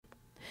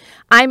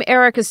I'm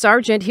Erica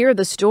Sargent. Here are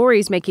the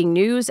stories making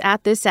news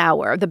at this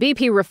hour. The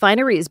BP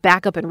refinery is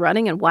back up and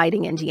running in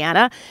Whiting,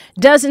 Indiana.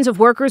 Dozens of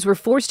workers were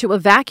forced to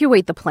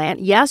evacuate the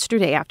plant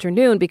yesterday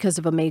afternoon because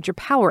of a major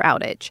power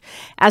outage.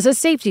 As a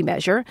safety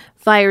measure,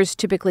 fires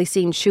typically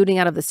seen shooting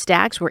out of the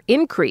stacks were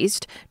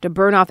increased to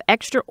burn off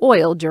extra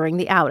oil during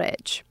the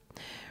outage.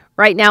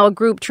 Right now, a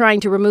group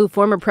trying to remove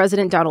former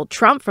President Donald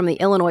Trump from the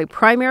Illinois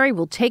primary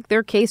will take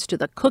their case to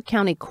the Cook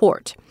County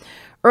Court.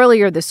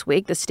 Earlier this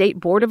week, the State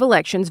Board of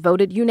Elections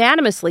voted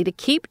unanimously to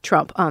keep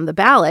Trump on the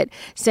ballot,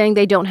 saying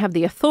they don't have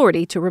the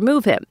authority to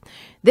remove him.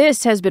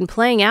 This has been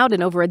playing out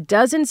in over a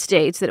dozen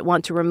states that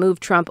want to remove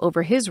Trump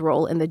over his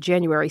role in the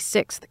January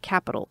 6th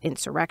Capitol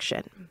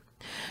insurrection.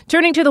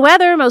 Turning to the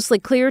weather, mostly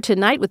clear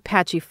tonight with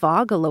patchy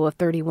fog, a low of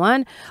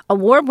 31. A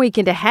warm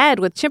weekend ahead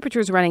with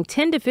temperatures running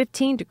 10 to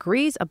 15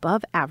 degrees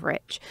above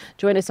average.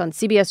 Join us on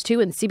CBS 2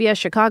 and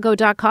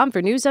CBSChicago.com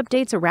for news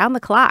updates around the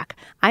clock.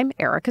 I'm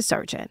Erica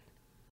Sargent.